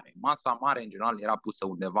masa mare. Masa mare, în general, era pusă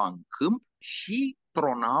undeva în câmp și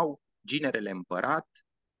tronau ginerele împărat,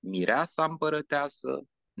 mireasa împărăteasă,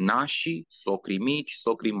 nașii, socrii mici,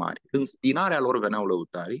 socrii mari. În spinarea lor veneau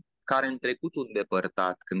lăutarii, care în trecutul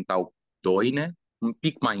îndepărtat cântau doine, un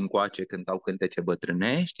pic mai încoace cântau cântece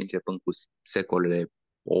bătrânești, începând cu secolele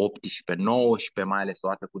 18-19, mai ales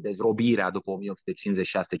odată cu dezrobirea după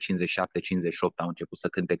 1856, 57, 58 au început să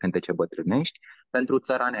cânte cântece bătrânești pentru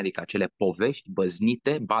țărani, adică acele povești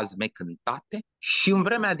băznite, bazme cântate, și în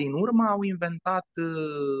vremea din urmă au inventat,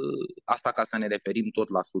 asta ca să ne referim tot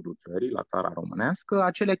la sudul țării, la țara românească,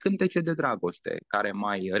 acele cântece de dragoste care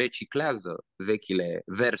mai reciclează vechile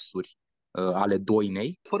versuri ale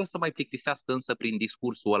doinei, fără să mai plictisească însă prin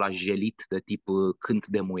discursul ăla jelit de tip cânt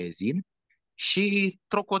de muezin, și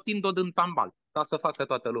trocotind-o din țambal, ca să facă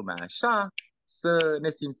toată lumea așa, să ne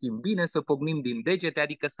simțim bine, să pocnim din degete,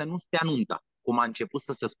 adică să nu stea nunta, cum a început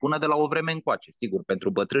să se spună de la o vreme încoace. Sigur, pentru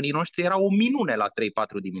bătrânii noștri era o minune la 3-4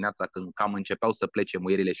 dimineața când cam începeau să plece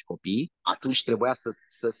muierile și copiii, atunci trebuia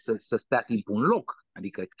să stea timpul în loc.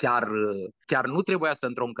 Adică chiar nu trebuia să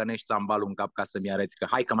întroncănești țambalul în cap ca să-mi arăți că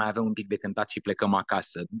hai că mai avem un pic de cântat și plecăm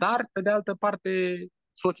acasă. Dar, pe de altă parte,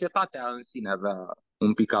 societatea în sine avea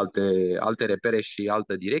un pic alte repere și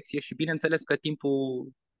altă direcție și bineînțeles că timpul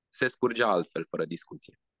se scurgea altfel, fără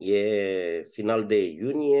discuție. E final de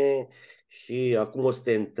iunie și acum o să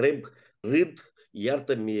te întreb, râd,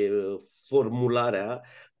 iartă-mi formularea,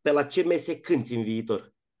 pe la ce mese cânti în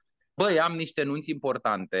viitor? Băi, am niște nunți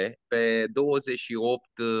importante. Pe 28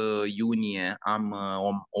 iunie am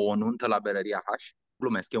o nuntă la Berăria H.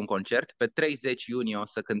 Glumesc, e un concert. Pe 30 iunie o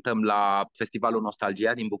să cântăm la Festivalul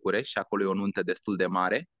Nostalgia din București și acolo e o nuntă destul de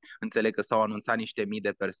mare. Înțeleg că s-au anunțat niște mii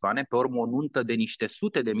de persoane. Pe urmă o nuntă de niște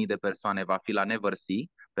sute de mii de persoane va fi la Never Sea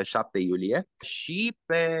pe 7 iulie. Și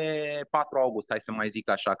pe 4 august, hai să mai zic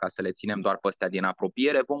așa ca să le ținem doar pe astea din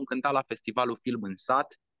apropiere, vom cânta la Festivalul Film în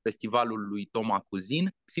Sat, festivalul lui Toma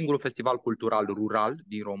Cuzin, singurul festival cultural rural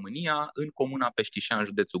din România, în comuna Peștișan, în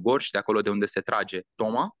județul Gorj, de acolo de unde se trage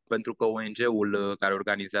Toma, pentru că ONG-ul care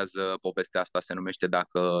organizează povestea asta se numește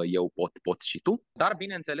Dacă eu pot, poți și tu. Dar,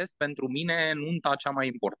 bineînțeles, pentru mine, nunta cea mai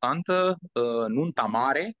importantă, nunta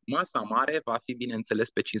mare, masa mare, va fi, bineînțeles,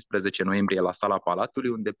 pe 15 noiembrie la Sala Palatului,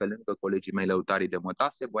 unde, pe lângă colegii mei lăutarii de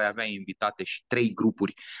mătase, voi avea invitate și 3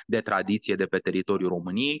 grupuri de tradiție de pe teritoriul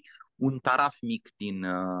României, un taraf mic din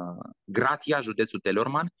Gratia, județul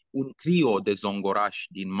Teleorman, un trio de zongorași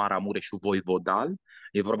din Maramureșul Voivodal,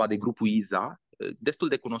 e vorba de grupul Iza, destul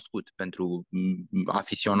de cunoscut pentru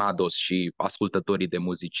aficionados și ascultătorii de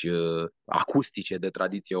muzici acustice de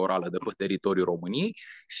tradiție orală de pe teritoriul României,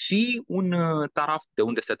 și un taraf de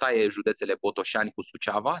unde se taie județele Botoșani cu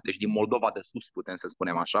Suceava, deci din Moldova de sus, putem să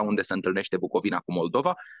spunem așa, unde se întâlnește Bucovina cu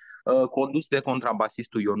Moldova, condus de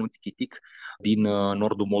contrabasistul Ionuț Chitic din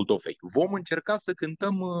nordul Moldovei. Vom încerca să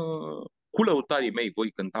cântăm cu lăutarii mei,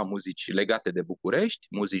 voi cânta muzici legate de București,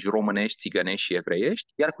 muzici românești, țigănești și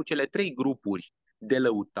evreiești, iar cu cele 3 grupuri de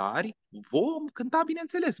lăutari vom cânta,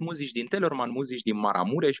 bineînțeles, muzici din Teleorman, muzici din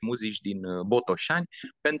Maramureș, muzici din Botoșani,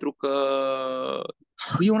 pentru că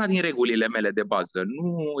e una din regulile mele de bază.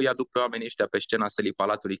 Nu îi aduc pe oamenii ăștia pe scena Sălii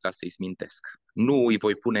Palatului ca să-i smintesc. Nu îi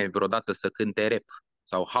voi pune vreodată să cânte rap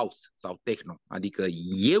sau house sau techno. Adică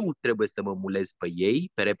eu trebuie să mă mulez pe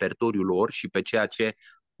ei, pe repertoriul lor și pe ceea ce,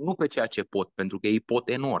 nu pe ceea ce pot, pentru că ei pot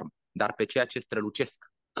enorm, dar pe ceea ce strălucesc,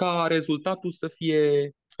 ca rezultatul să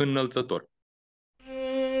fie înălțător.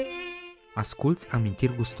 Asculți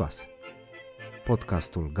Amintiri gustoase,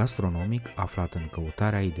 podcastul gastronomic aflat în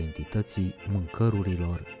căutarea identității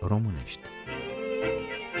mâncărurilor românești.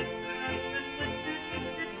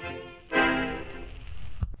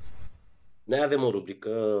 Noi avem o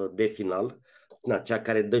rubrică de final, cea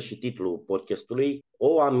care dă și titlul podcastului,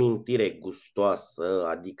 o amintire gustoasă,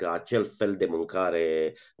 adică acel fel de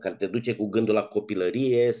mâncare care te duce cu gândul la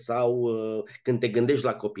copilărie sau când te gândești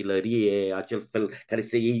la copilărie, acel fel care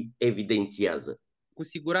se evidențiază. Cu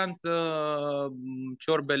siguranță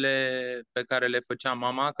ciorbele pe care le făcea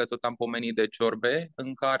mama, că tot am pomenit de ciorbe,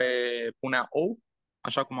 în care punea ou,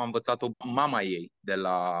 așa cum a învățat-o mama ei de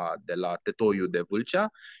la tetoiul de Vâlcea,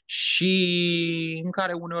 și în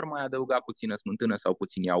care uneori mai adăuga puțină smântână sau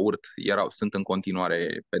puțin iaurt. Sunt în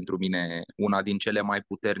continuare pentru mine una din cele mai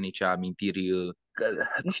puternice amintiri,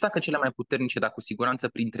 nu știu dacă cele mai puternice, dar cu siguranță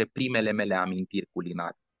printre primele mele amintiri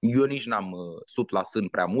culinare. Eu nici n-am sut la sân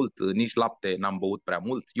prea mult, nici lapte n-am băut prea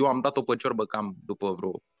mult. Eu am dat-o pe ciorbă cam după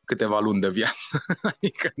vreo câteva luni de viață.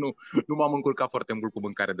 Adică nu m-am încurcat foarte mult cu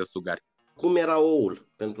mâncare de sugari. Cum era oul?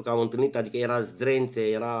 Pentru că am întâlnit, adică era zdrențe,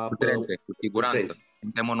 era... Zdrențe, cu siguranță.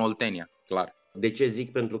 Suntem în Oltenia, clar. De ce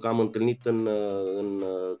zic? Pentru că am întâlnit în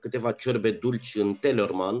câteva ciorbe dulci în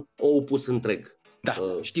Teleorman, ou pus întreg. Da,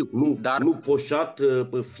 știu. Nu poșat,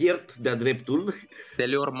 fiert de-a dreptul.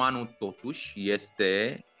 Teleormanul totuși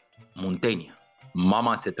este Muntenia.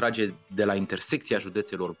 Mama se trage de la intersecția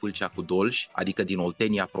județelor Vâlcea cu Dolj, adică din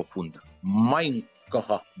Oltenia profundă. Mai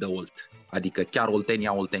încă de Olt. Adică chiar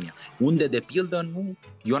Oltenia. Unde, de pildă,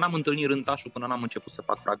 eu n-am întâlnit rântașul până n-am început să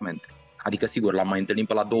fac fragmente. Adică, sigur, l-am mai întâlnit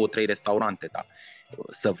pe la 2-3 restaurante, dar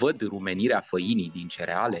să văd rumenirea făinii din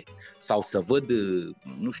cereale sau să văd,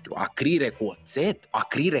 nu știu, acrire cu oțet,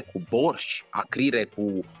 acrire cu borș, acrire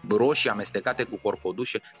cu roșii amestecate cu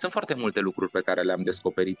corcodușe. Sunt foarte multe lucruri pe care le-am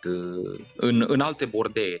descoperit în alte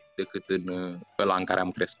bordee decât în ăla în care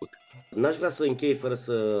am crescut. N-aș vrea să închei fără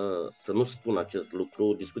să nu spun acest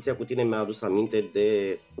lucru. Discuția cu tine mi-a adus aminte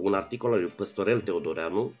de un articol al lui Păstorel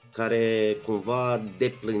Teodoreanu, care cumva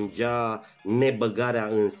deplângea nebăgarea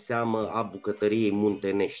în seamă a bucătăriei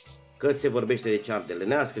muntenești. Că se vorbește de cea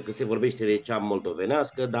ardelenească, că se vorbește de cea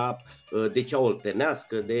moldovenească, dar de cea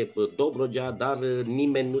oltenească, de Dobrogea, dar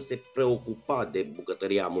nimeni nu se preocupa de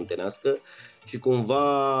bucătăria muntenească. Și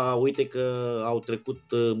cumva, uite că au trecut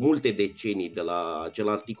multe decenii de la acel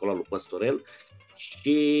articol al lui Păstorel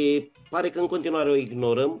și pare că în continuare o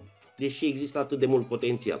ignorăm, deși există atât de mult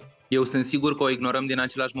potențial. Eu sunt sigur că o ignorăm din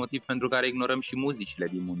același motiv pentru care ignorăm și muzicile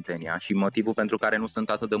din Muntenia și motivul pentru care nu sunt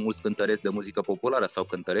atât de mulți cântăreți de muzică populară sau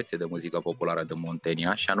cântărețe de muzică populară din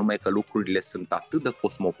Muntenia, și anume că lucrurile sunt atât de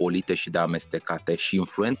cosmopolite și de amestecate și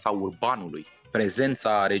influența urbanului,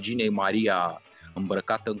 prezența reginei Maria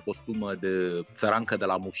îmbrăcată în costumă de țărancă de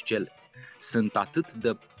la Mușcel, sunt atât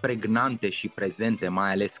de pregnante și prezente,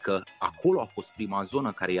 mai ales că acolo a fost prima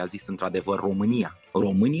zonă care i-a zis într-adevăr România.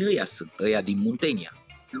 Românii ăia sunt, ăia din Muntenia.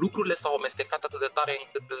 Lucrurile s-au amestecat atât de tare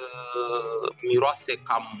încât miroase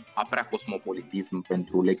cam a prea cosmopolitism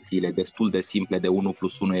pentru lecțiile destul de simple de 1+1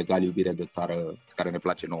 egal iubire de țară, care ne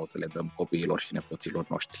place nouă să le dăm copiilor și nepoților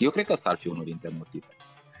noștri. Eu cred că ăsta ar fi unul dintre motive.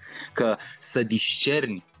 Că să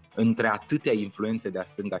discerni între atâtea influențe de-a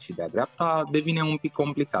stânga și de-a dreapta devine un pic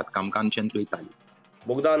complicat, cam ca în centrul Italiei.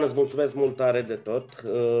 Bogdan, îți mulțumesc mult tare de tot.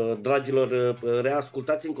 Dragilor,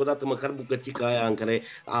 reascultați încă o dată măcar bucățica aia în care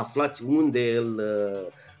aflați unde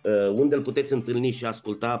îl puteți întâlni și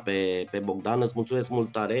asculta pe Bogdan. Îți mulțumesc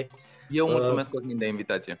mult tare. Eu mulțumesc, Cosmin, de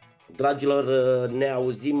invitație. Dragilor, ne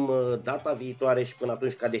auzim data viitoare și până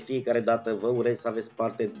atunci, ca de fiecare dată, vă urez să aveți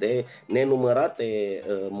parte de nenumărate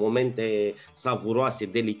momente savuroase,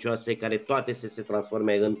 delicioase, care toate să se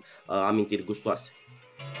transforme în amintiri gustoase.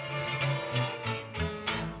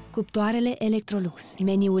 Cuptoarele Electrolux,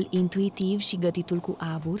 meniul intuitiv și gătitul cu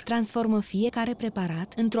abur, transformă fiecare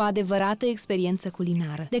preparat într-o adevărată experiență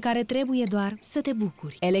culinară, de care trebuie doar să te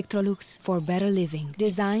bucuri. Electrolux, for better living,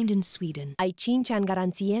 designed in Sweden. Ai 5 ani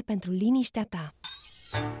garanție pentru liniștea ta.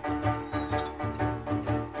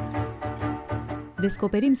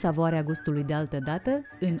 Descoperim savoarea gustului de altă dată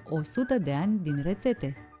în 100 de ani din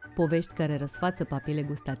rețete. Povești care răsfață papile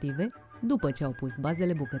gustative după ce au pus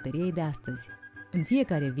bazele bucătăriei de astăzi. În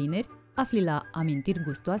fiecare vineri afli la Amintiri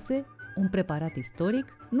Gustoase un preparat istoric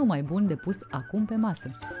nu mai bun de pus acum pe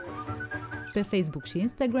masă. Pe Facebook și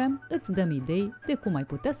Instagram îți dăm idei de cum ai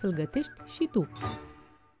putea să-l gătești și tu.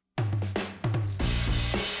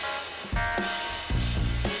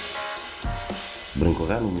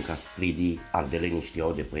 Brâncoveanul mânca stridii, ardelenii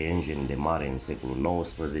știau de păienjeni de mare în secolul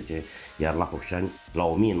XIX, iar la Focșani, la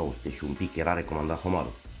 1900 și un pic, era recomandat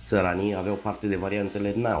homarul. Țăranii aveau parte de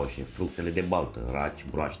variantele naoșe, fructele de baltă, raci,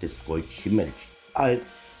 broaște, scoici și melci. Azi,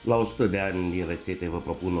 la 100 de ani din rețete, vă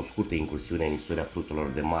propun o scurtă incursiune în istoria fructelor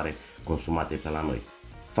de mare consumate pe la noi.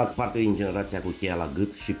 Fac parte din generația cu cheia la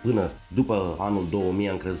gât și până după anul 2000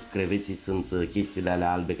 am crezut că creveții sunt chestiile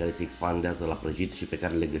alea albe care se expandează la prăjit și pe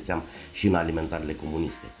care le găseam și în alimentarele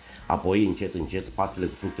comuniste. Apoi, încet, încet, pastele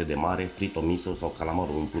cu fructe de mare, frito miso sau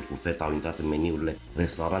calamarul umplut cu feta au intrat în meniurile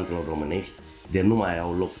restaurantelor românești, de nu mai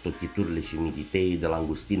au loc tochiturile și mititeii de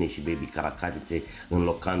langustine și baby caracatițe în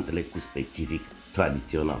locantele cu specific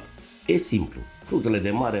tradițional. E simplu, fructele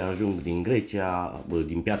de mare ajung din Grecia,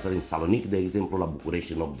 din piața din Salonic, de exemplu, la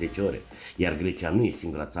București în 80 ore, iar Grecia nu e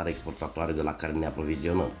singura țară exportatoare de la care ne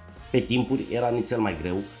aprovizionăm. Pe timpuri era nițel mai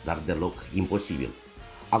greu, dar deloc imposibil.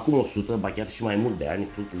 Acum 100, ba chiar și mai mult de ani,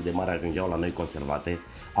 fructele de mare ajungeau la noi conservate,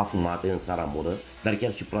 afumate în saramură, dar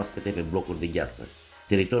chiar și proaspete pe blocuri de gheață.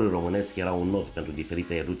 Teritoriul românesc era un nod pentru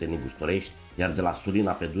diferite rute negustorești, iar de la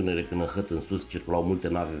Sulina pe Dunăre până Hăt în sus circulau multe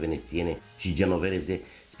nave venețiene și genovereze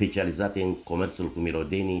specializate în comerțul cu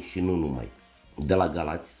mirodenii și nu numai. De la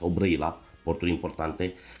Galați sau Brăila, porturi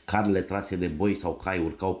importante, carele trase de boi sau cai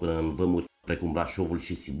urcau până în vămuri precum Brașovul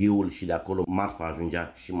și Sibiul și de acolo marfa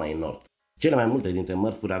ajungea și mai în nord. Cele mai multe dintre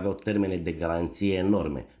mărfuri aveau termene de garanție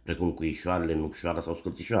enorme, precum cuișoarele, nucșoara sau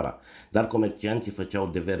scurțișoara, dar comercianții făceau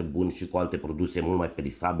dever bun și cu alte produse mult mai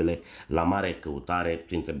perisabile la mare căutare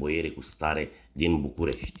printre boierii cu stare din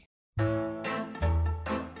București.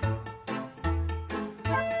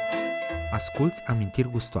 Asculți Amintiri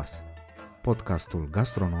Gustoase, podcastul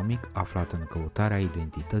gastronomic aflat în căutarea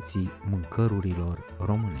identității mâncărurilor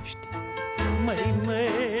românești.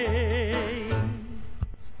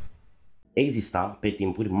 Exista, pe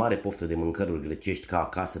timpuri, mare poftă de mâncăruri grecești ca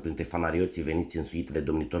acasă printre fanarioții veniți în suitele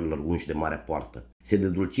domnitorilor unși de marea poartă. Se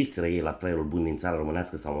dedulciseră ei la traiul bun din țara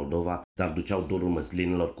românească sau Moldova, dar duceau dorul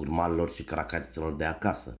măslinilor, curmalilor și caracatițelor de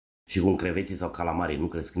acasă. Și cum creveții sau calamarii nu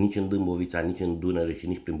cresc nici în Dâmbovița, nici în Dunăre și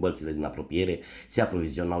nici prin bălțile din apropiere, se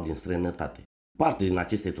aprovizionau din străinătate. Parte din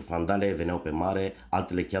aceste tufandale veneau pe mare,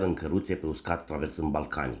 altele chiar în căruțe pe uscat traversând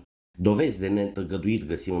Balcanii. Dovezi de netăgăduit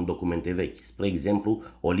găsim în documente vechi, spre exemplu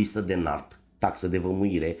o listă de nart, taxă de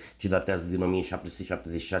vămuire, ce datează din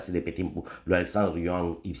 1776 de pe timpul lui Alexandru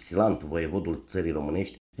Ioan Ipsilant, voievodul țării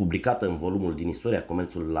românești, publicată în volumul din istoria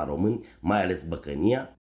comerțului la români, mai ales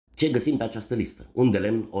Băcănia. Ce găsim pe această listă? Un de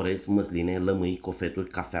lemn, orez, măsline, lămâi, cofeturi,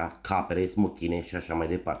 cafea, capere, smochine și așa mai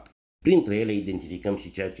departe. Printre ele identificăm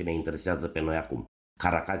și ceea ce ne interesează pe noi acum,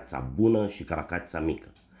 caracatița bună și caracatița mică.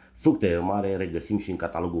 Fructele mare regăsim și în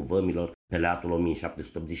catalogul vămilor pe latul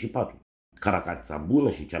 1784. Caracatița bună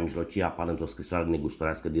și cea mijlocie apar într-o scrisoare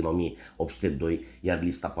negustorească din 1802, iar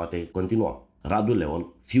lista poate continua. Radu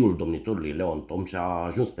Leon, fiul domnitorului Leon Tomș, a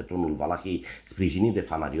ajuns pe tronul Valahiei sprijinit de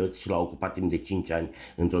fanarioți și l-a ocupat timp de 5 ani,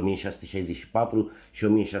 între 1664 și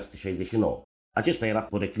 1669. Acesta era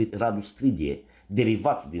poreclit Radu Stridie,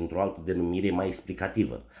 derivat dintr-o altă denumire mai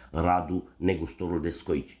explicativă, Radu, negustorul de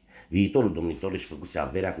scoici. Viitorul domnitor își făcuse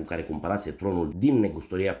averea cu care cumpărase tronul din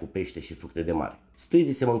negustoria cu pește și fructe de mare.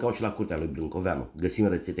 Stridii se mâncau și la curtea lui Brâncoveanu. Găsim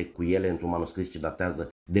rețete cu ele într-un manuscris ce datează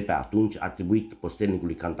de pe atunci, atribuit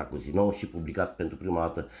postelnicului Cantacuzino și publicat pentru prima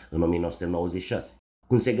dată în 1996.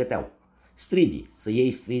 Cum se găteau? Stridii. Să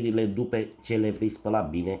iei stridile după ce le vrei spăla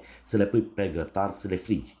bine, să le pui pe grătar, să le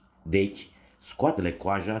frigi. Deci, scoate-le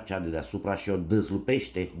coaja, cea de deasupra, și o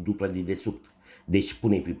dezlupește după de desubt. Deci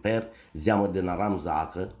pune piper, zeamă de naramză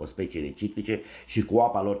acră, o specie de citrice, și cu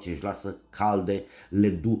apa lor ce își lasă calde, le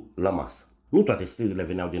du la masă. Nu toate stridile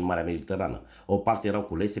veneau din Marea Mediterană. O parte erau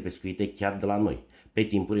culese pescuite chiar de la noi. Pe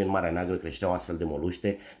timpuri în Marea Neagră creșteau astfel de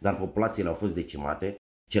moluște, dar populațiile au fost decimate,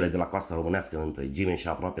 cele de la coasta românească în întregime și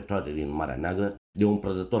aproape toate din Marea Neagră, de un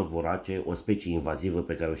prădător vorace, o specie invazivă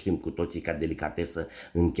pe care o știm cu toții ca delicatesă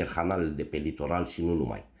în cherhanalele de pe litoral și nu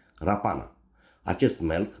numai. Rapana. Acest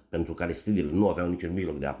melc, pentru care stridile nu aveau niciun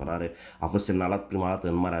mijloc de apărare, a fost semnalat prima dată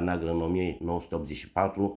în Marea Neagră în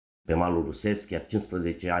 1984, pe malul rusesc, iar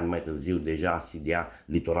 15 ani mai târziu deja asidia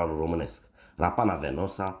litoralul românesc. Rapana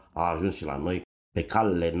venosa a ajuns și la noi pe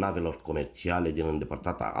calele navelor comerciale din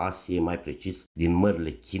îndepărtata Asie, mai precis din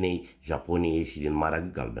mările Chinei, Japoniei și din Marea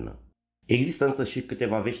Galbenă. Există însă și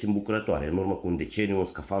câteva vești îmbucurătoare. În urmă cu un deceniu, un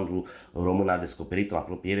scafandru român a descoperit la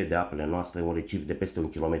apropiere de apele noastre un recif de peste 1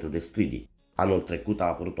 kilometru de stridii. Anul trecut a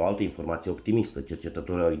apărut o altă informație optimistă.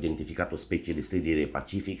 Cercetătorii au identificat o specie de stridii de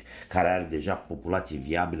Pacific care are deja populații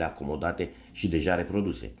viabile, acomodate și deja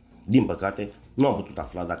reproduse. Din păcate, nu am putut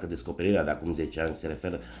afla dacă descoperirea de acum 10 ani se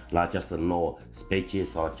referă la această nouă specie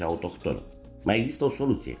sau la cea autohtonă. Mai există o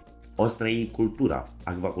soluție. Ostreicultura,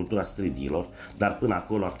 acvacultura stridiilor, dar până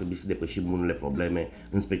acolo ar trebui să depășim unele probleme,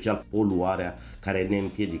 în special poluarea care ne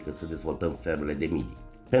împiedică să dezvoltăm fermele de midii.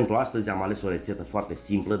 Pentru astăzi am ales o rețetă foarte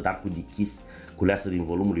simplă, dar cu dichis, culeasă din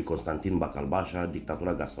volumul lui Constantin Bacalbașa,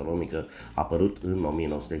 Dictatura gastronomică, apărut în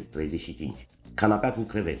 1935. Canapea cu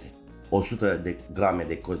crevete. 100 de grame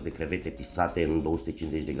de cozi de crevete pisate în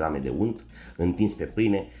 250 de grame de unt, întins pe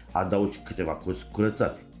pâine, adaugi câteva cozi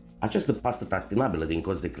curățate. Această pastă tartinabilă din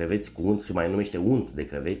cozi de creveți cu unt se mai numește unt de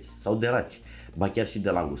creveți sau de raci, ba chiar și de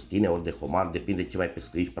langustine ori de homar, depinde ce mai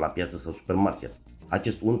pescuiești pe la piață sau supermarket.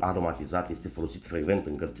 Acest unt aromatizat este folosit frecvent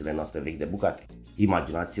în cărțile noastre vechi de bucate.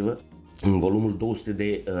 Imaginați-vă, în volumul 200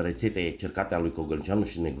 de rețete cercate al lui Cogălceanu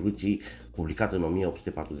și Negruții, publicat în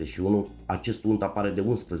 1841, acest unt apare de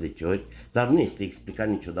 11 ori, dar nu este explicat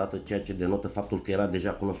niciodată, ceea ce denotă faptul că era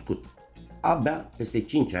deja cunoscut. Abia peste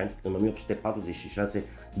 5 ani, în 1846,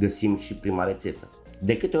 găsim și prima rețetă.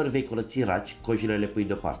 De câte ori vei curăți raci, cojile le pui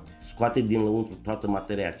deoparte. Scoate din lăuntru toată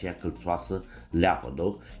materia aceea călțoasă,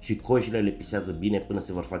 leapă-o, și cojile le pisează bine până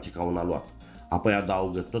se vor face ca un aluat. Apoi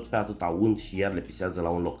adaugă tot pe atâta unt și iar le pisează la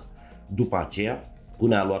un loc. După aceea,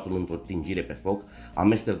 pune aluatul într-o tingire pe foc,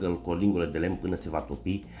 amestecă-l cu o lingură de lemn până se va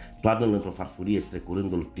topi, toarnă-l într-o farfurie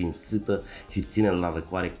strecurându-l prin sâtă și ține-l la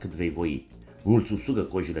răcoare cât vei voi. Mulți usugă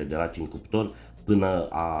cojile de raci în cuptor până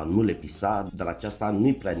a nu le pisa, dar aceasta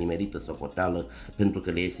nu-i prea nimerită socoteală pentru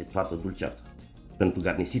că le iese toată dulceața. Pentru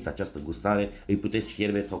garnisit această gustare, îi puteți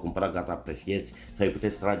fierbe sau cumpăra gata prefierți sau îi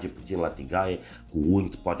puteți trage puțin la tigaie cu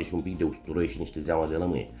unt, poate și un pic de usturoi și niște zeamă de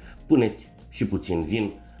lămâie. Puneți și puțin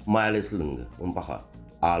vin, mai ales lângă, un pahar,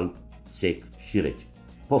 alb, sec și rece.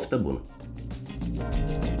 Poftă bună!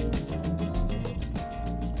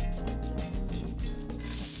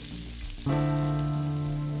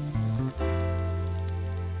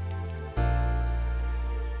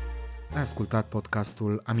 Ai ascultat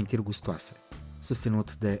podcastul Amintiri gustoase,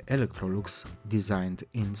 susținut de Electrolux, designed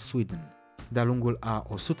in Sweden. De-a lungul a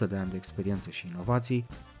 100 de ani de experiență și inovații,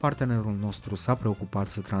 partenerul nostru s-a preocupat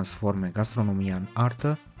să transforme gastronomia în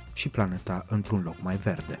artă și planeta într-un loc mai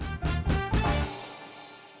verde.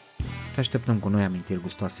 Te așteptăm cu noi amintiri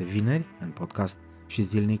gustoase vineri, în podcast și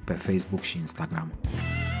zilnic pe Facebook și Instagram.